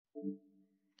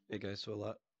Hey guys, so a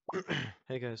lot.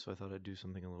 Hey guys, so I thought I'd do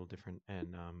something a little different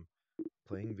and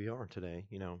playing VR today.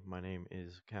 You know, my name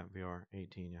is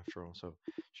CatVR18 after all, so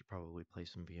should probably play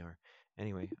some VR.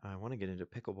 Anyway, I want to get into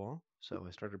pickleball, so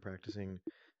I started practicing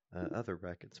other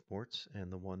racket sports,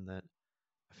 and the one that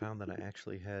I found that I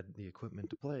actually had the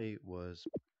equipment to play was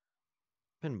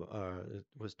pinball.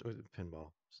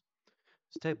 Pinball.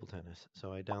 It's table tennis.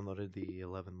 So I downloaded the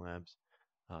 11 Labs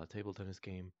table tennis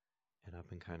game, and I've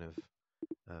been kind of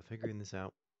figuring this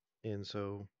out. And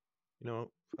so, you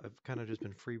know, I've kind of just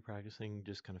been free practicing,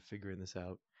 just kind of figuring this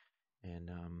out. And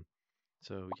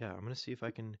so, yeah, I'm gonna see if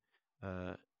I can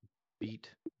uh,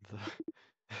 beat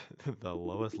the the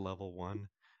lowest level one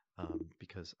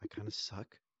because I kind of suck,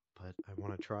 but I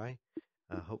want to try.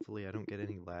 Hopefully, I don't get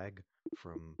any lag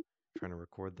from trying to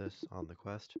record this on the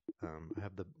Quest. I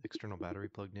have the external battery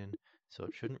plugged in, so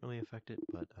it shouldn't really affect it.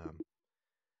 But I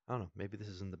don't know. Maybe this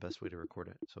isn't the best way to record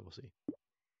it, so we'll see.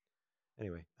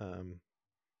 Anyway,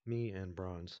 me and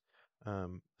bronze. A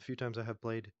few times I have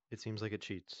played, it seems like it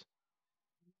cheats,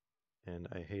 and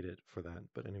I hate it for that.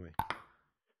 But anyway,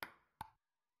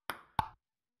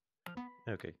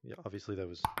 okay, yeah, obviously that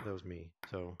was me.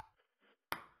 So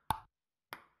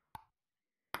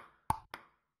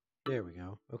there we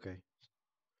go. Okay,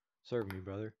 serve me,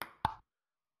 brother.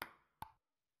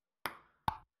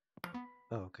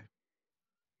 Oh, okay.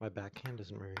 My backhand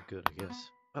isn't very good, I guess.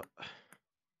 Oh,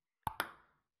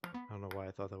 I don't know why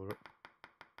I thought that would.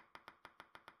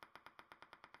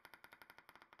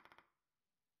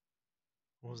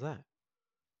 What was that?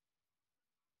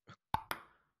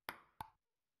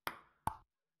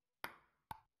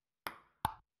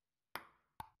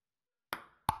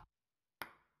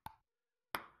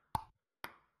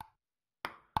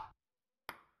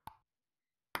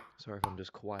 Sorry if I'm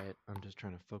just quiet. I'm just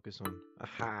trying to focus on.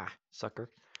 Aha, sucker.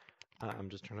 I'm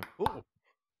just trying to. Oh,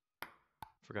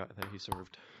 forgot that he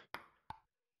served.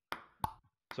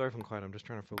 Sorry if I'm quiet. I'm just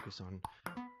trying to focus on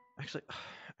actually,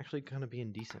 actually kind of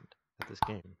being decent at this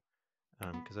game.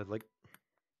 Because I like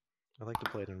to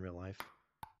play it in real life.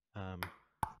 Um,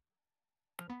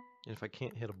 and if I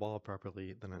can't hit a ball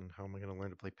properly, then how am I going to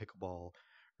learn to play pickleball or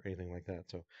anything like that?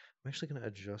 So I'm actually going to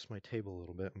adjust my table a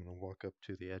little bit. I'm going to walk up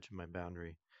to the edge of my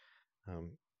boundary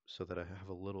so that I have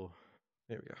a little.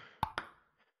 There we go.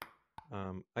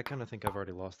 I kind of think I've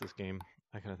already lost this game.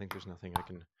 I kind of think there's nothing I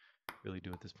can really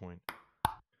do at this point.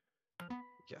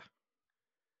 Yeah.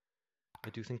 I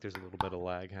do think there's a little bit of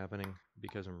lag happening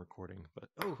because I'm recording, but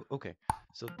oh, okay.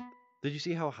 So, did you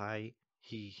see how high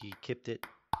he kipped it,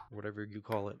 whatever you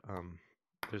call it?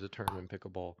 There's a term in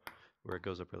pickleball where it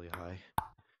goes up really high,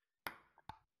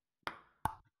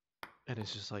 and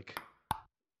it's just like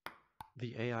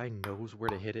the AI knows where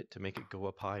to hit it to make it go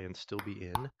up high and still be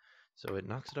in, so it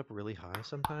knocks it up really high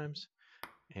sometimes,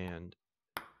 and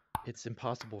it's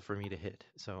impossible for me to hit.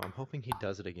 So I'm hoping he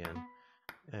does it again,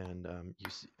 and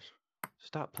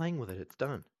stop playing with it. It's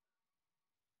done.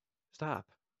 Stop.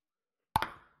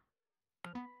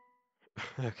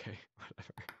 Okay,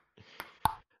 whatever.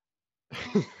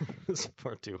 This is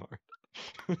far too hard.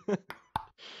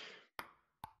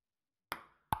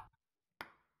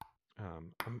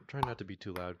 I'm trying not to be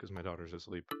too loud because my daughter's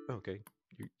asleep. Okay,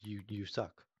 you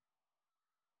suck.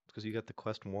 It's because you got the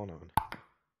Quest 1 on.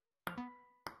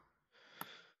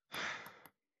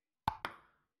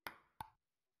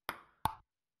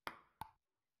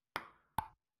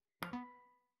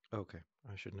 Okay,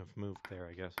 I shouldn't have moved there,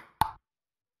 I guess.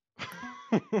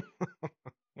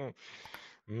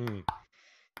 mm,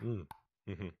 mm,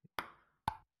 mm-hmm.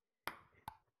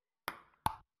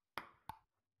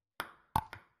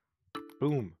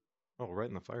 Boom. Oh, right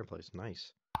in the fireplace.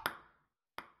 Nice.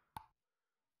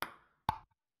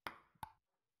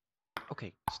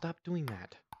 Okay, stop doing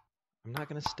that. I'm not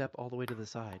gonna step all the way to the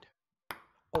side.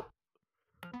 Oh,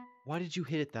 why did you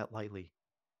hit it that lightly?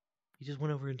 He just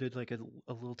went over and did like a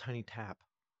little tiny tap.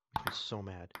 Makes me so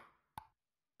mad.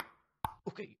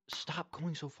 Okay, stop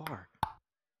going so far.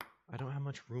 I don't have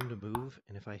much room to move,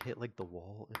 and if I hit like the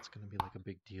wall, it's gonna be like a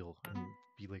big deal and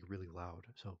be like really loud.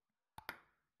 So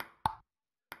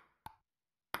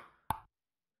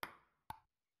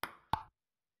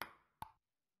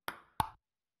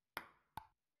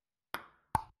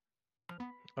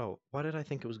oh, why did I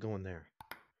think it was going there?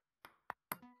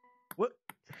 What?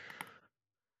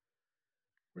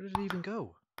 Where did it even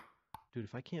go? Dude,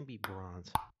 if I can't beat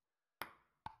bronze,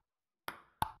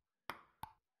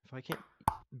 if I can't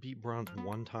beat bronze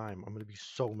one time, I'm gonna be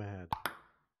so mad.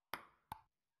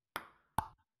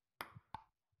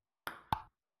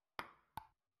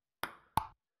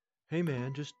 Hey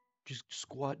man, just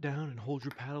squat down and hold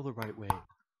your paddle the right way.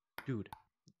 Dude,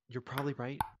 you're probably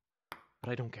right,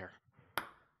 but I don't care.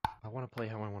 I want to play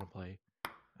how I want to play.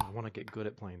 I want to get good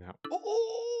at playing that.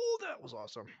 Oh, that was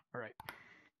awesome. All right.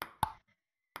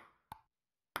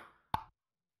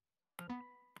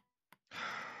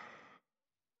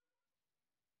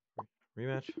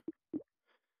 Rematch. All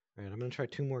right, I'm going to try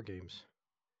 2 more games.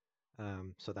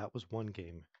 So that was 1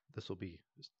 game. This will be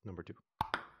number 2.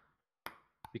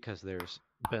 Because there's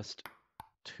best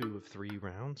 2 of 3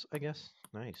 rounds, I guess.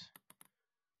 Nice.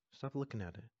 Stop looking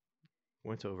at it.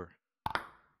 Point's over.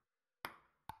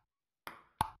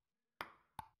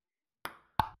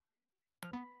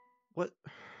 What?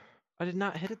 I did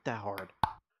not hit it that hard.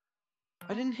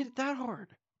 I didn't hit it that hard.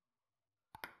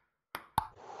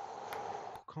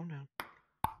 Calm down.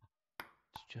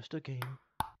 It's just a game.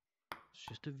 It's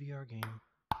just a VR game.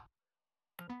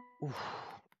 Oof.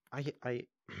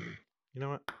 You know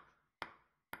what?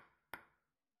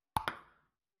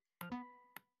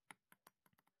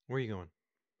 Where are you going?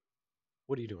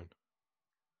 What are you doing?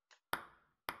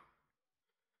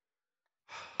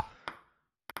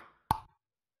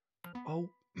 Oh.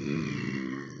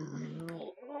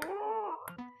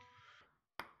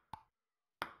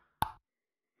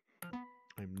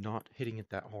 I'm not hitting it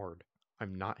that hard.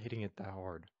 I'm not hitting it that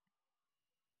hard.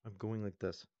 I'm going like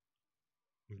this.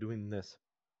 I'm doing this.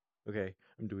 Okay,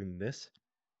 I'm doing this,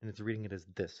 and it's reading it as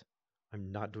this.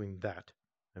 I'm not doing that.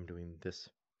 I'm doing this.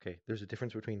 Okay, there's a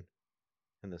difference between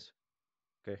and this.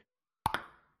 Okay.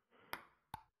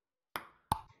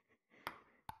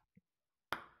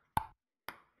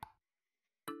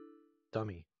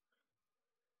 Dummy.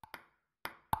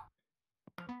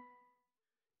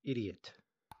 Idiot.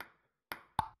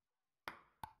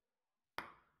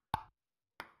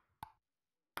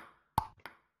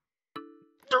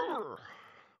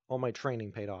 All my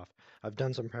training paid off. I've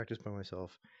done some practice by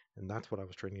myself, and that's what I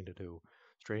was training to do. I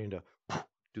was training to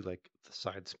do like the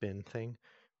side spin thing.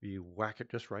 Where you whack it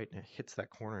just right, and it hits that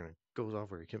corner, and it goes off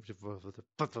where you can.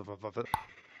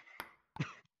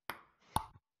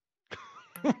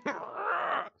 Oh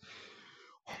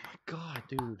my god,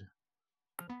 dude.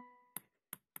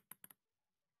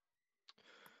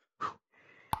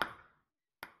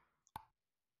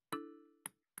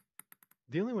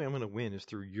 The only way I'm going to win is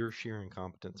through your sheer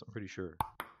incompetence, I'm pretty sure.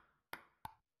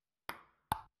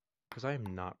 Because I am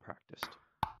not practiced.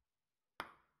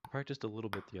 I practiced a little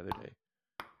bit the other day.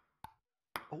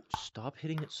 Oh, stop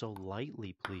hitting it so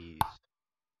lightly, please.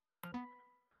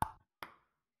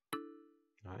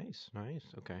 Nice, nice.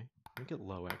 Okay. Make it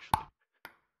low, actually.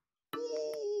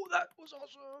 Oh, that was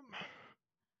awesome.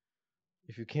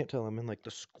 If you can't tell, I'm in like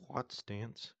the squat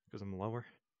stance because I'm lower.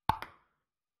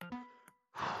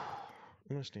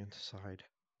 I'm going to stand aside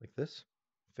like this,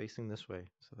 facing this way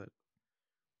so that,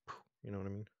 you know what I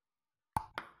mean?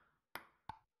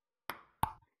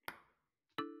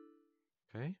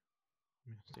 Okay.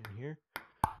 I'm going to stand here.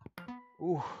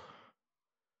 Ooh.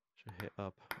 Should hit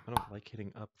up. I don't like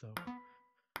hitting up though.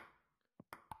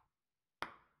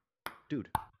 Dude,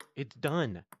 it's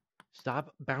done.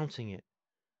 Stop bouncing it.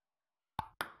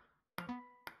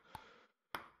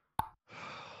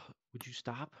 Would you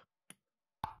stop?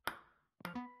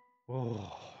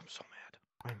 Oh, I'm so mad.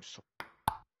 I'm so...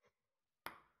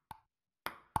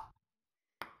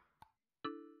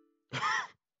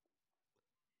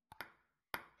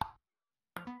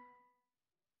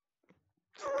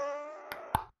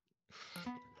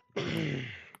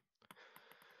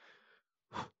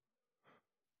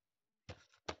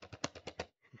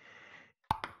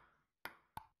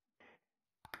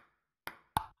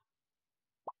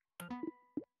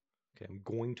 Okay, I'm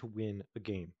going to win a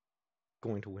game.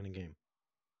 Going to win a game.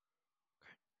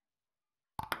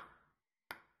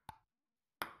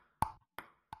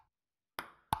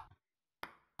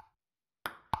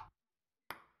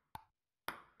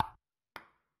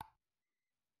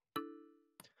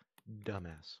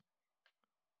 Dumbass.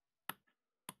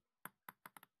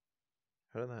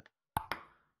 How did that...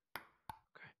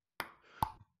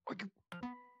 Okay.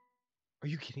 Are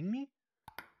you kidding me?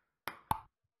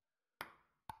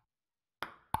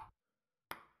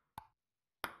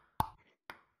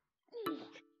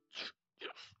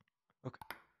 Okay.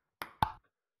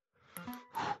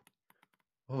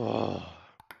 Oh.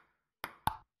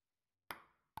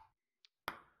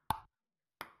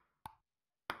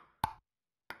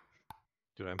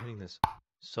 Dude, I'm hitting this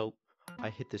so... I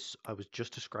hit this... I was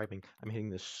just describing. I'm hitting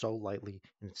this so lightly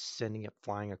and it's sending it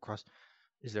flying across...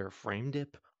 Is there a frame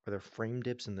dip? Are there frame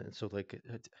dips? And then so like...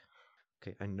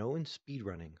 Okay, I know in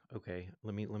speedrunning... Okay,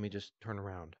 let me just turn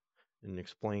around and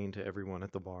explain to everyone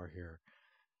at the bar here.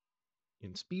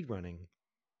 In speedrunning,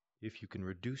 if you can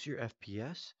reduce your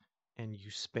FPS and you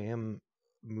spam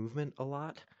movement a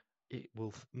lot, it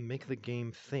will make the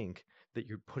game think that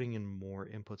you're putting in more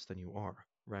inputs than you are,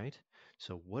 right?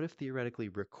 So what if theoretically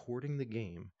recording the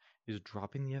game is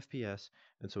dropping the FPS,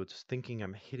 and so it's thinking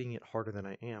I'm hitting it harder than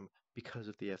I am because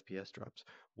of the FPS drops?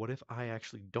 What if I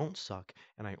actually don't suck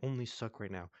and I only suck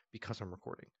right now because I'm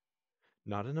recording?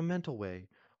 Not in a mental way,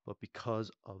 but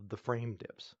because of the frame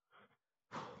dips.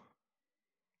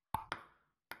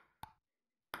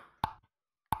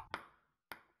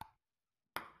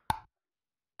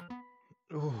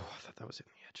 Oh, I thought that was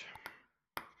hitting the edge.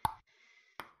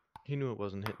 He knew it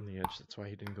wasn't hitting the edge, that's why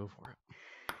he didn't go for it.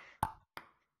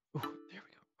 Oh, there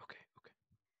we go.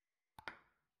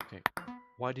 Okay.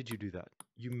 Why did you do that?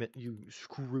 You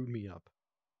screwed me up.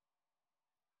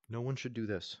 No one should do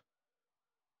this.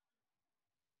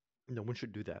 No one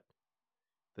should do that.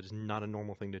 That is not a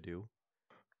normal thing to do.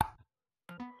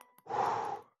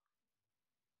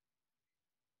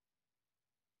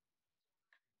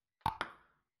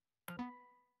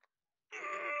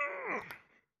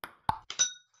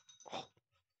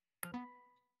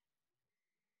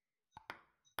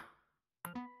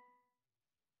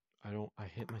 I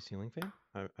hit my ceiling fan?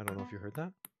 I don't know if you heard that.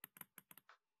 I'm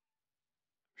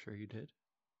sure you did.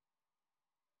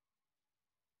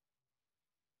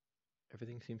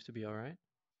 Everything seems to be alright.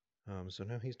 So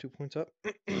now he's 2 points up.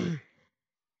 I'm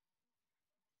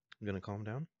gonna calm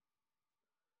down.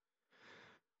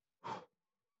 I'm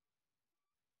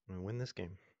gonna win this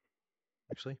game.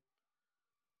 Actually,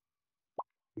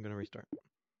 I'm gonna restart.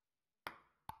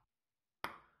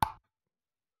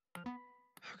 Okay.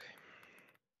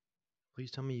 Please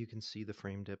tell me you can see the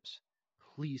frame dips.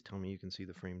 Please tell me you can see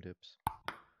the frame dips.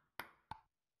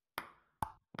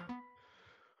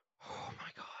 Oh my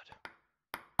god.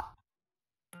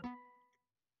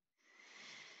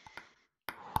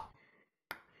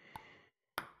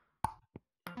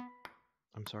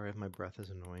 I'm sorry if my breath is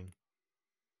annoying.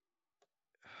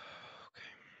 Okay.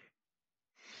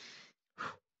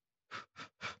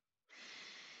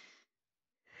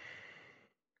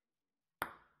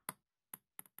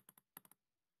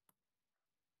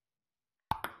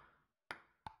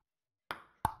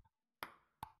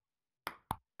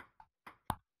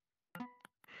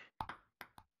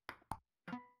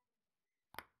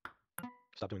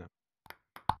 Stop doing that.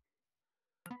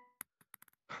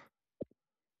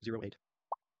 08.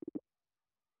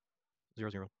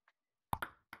 00.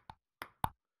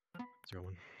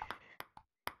 01.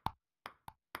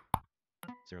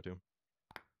 02.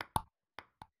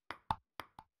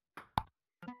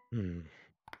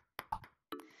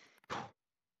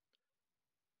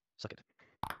 Suck it.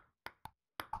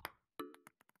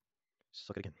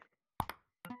 Suck it again.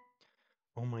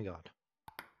 Oh my god.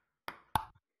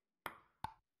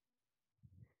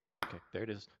 Okay, there it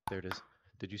is. There it is.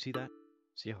 Did you see that?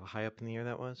 See how high up in the air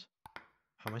that was?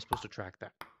 How am I supposed to track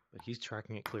that? But he's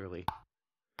tracking it clearly.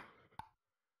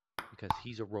 Because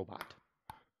he's a robot.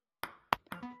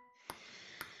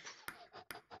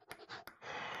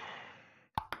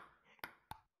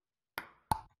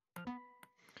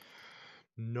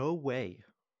 No way.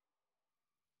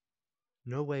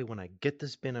 No way when I get the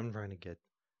spin I'm trying to get,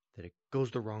 that it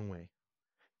goes the wrong way.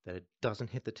 That it doesn't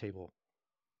hit the table.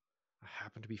 I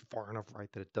happen to be far enough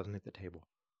right that it doesn't hit the table.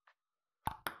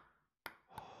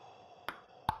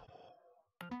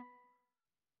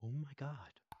 Oh my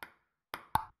god.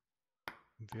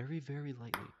 Very, very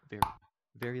lightly. Very,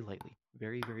 very lightly.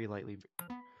 Very, very lightly.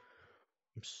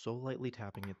 I'm so lightly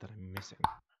tapping it that I'm missing.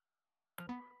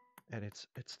 And it's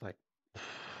like...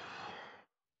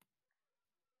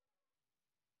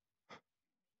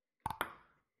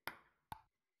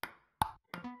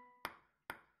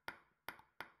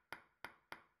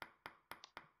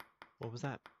 What was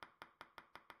that?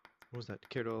 What was that?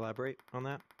 Care to elaborate on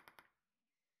that?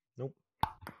 Nope.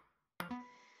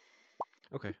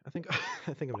 Okay, I think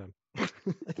I think I'm done. I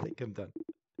think I'm done.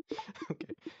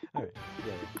 Okay. All right.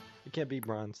 Yeah. It can't be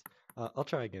bronze. I'll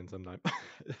try again sometime.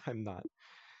 I'm not.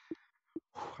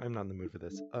 I'm not in the mood for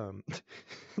this.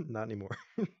 Not anymore.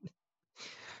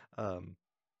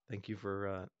 Thank you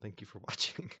for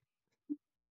watching.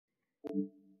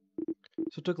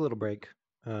 So took a little break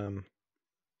from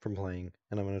playing,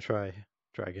 and I'm gonna try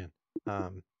again.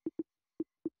 At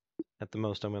the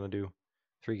most, I'm gonna do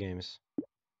 3 games,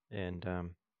 and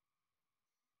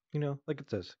you know, like it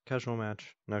says, casual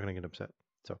match. Not gonna get upset.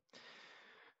 So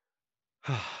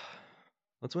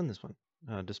let's win this one,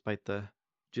 despite the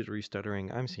jittery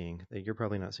stuttering I'm seeing that you're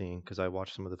probably not seeing because I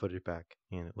watched some of the footage back,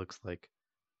 and it looks like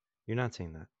you're not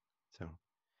seeing that. So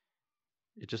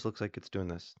it just looks like it's doing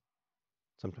this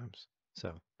sometimes.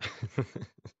 So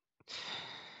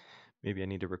maybe I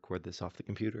need to record this off the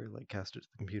computer, like cast it to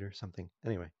the computer, something.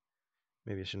 Anyway,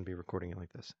 Maybe I shouldn't be recording it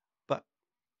like this. But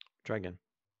try again.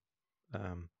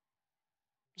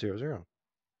 0, 0.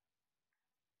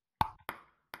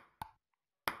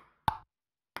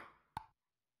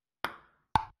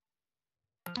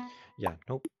 Yeah,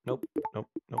 nope, nope, nope,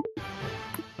 nope,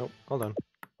 nope, hold on.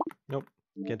 Nope,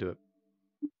 can't do it.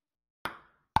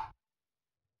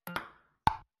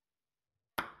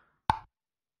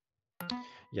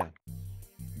 Yeah.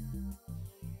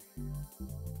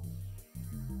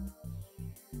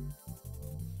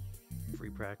 Free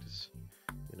practice,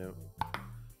 you know.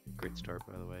 Great start,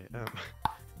 by the way.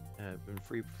 I've been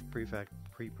free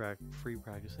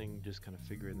practicing, just kind of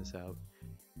figuring this out,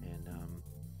 and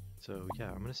so yeah,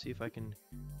 I'm gonna see if I can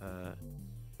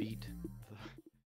beat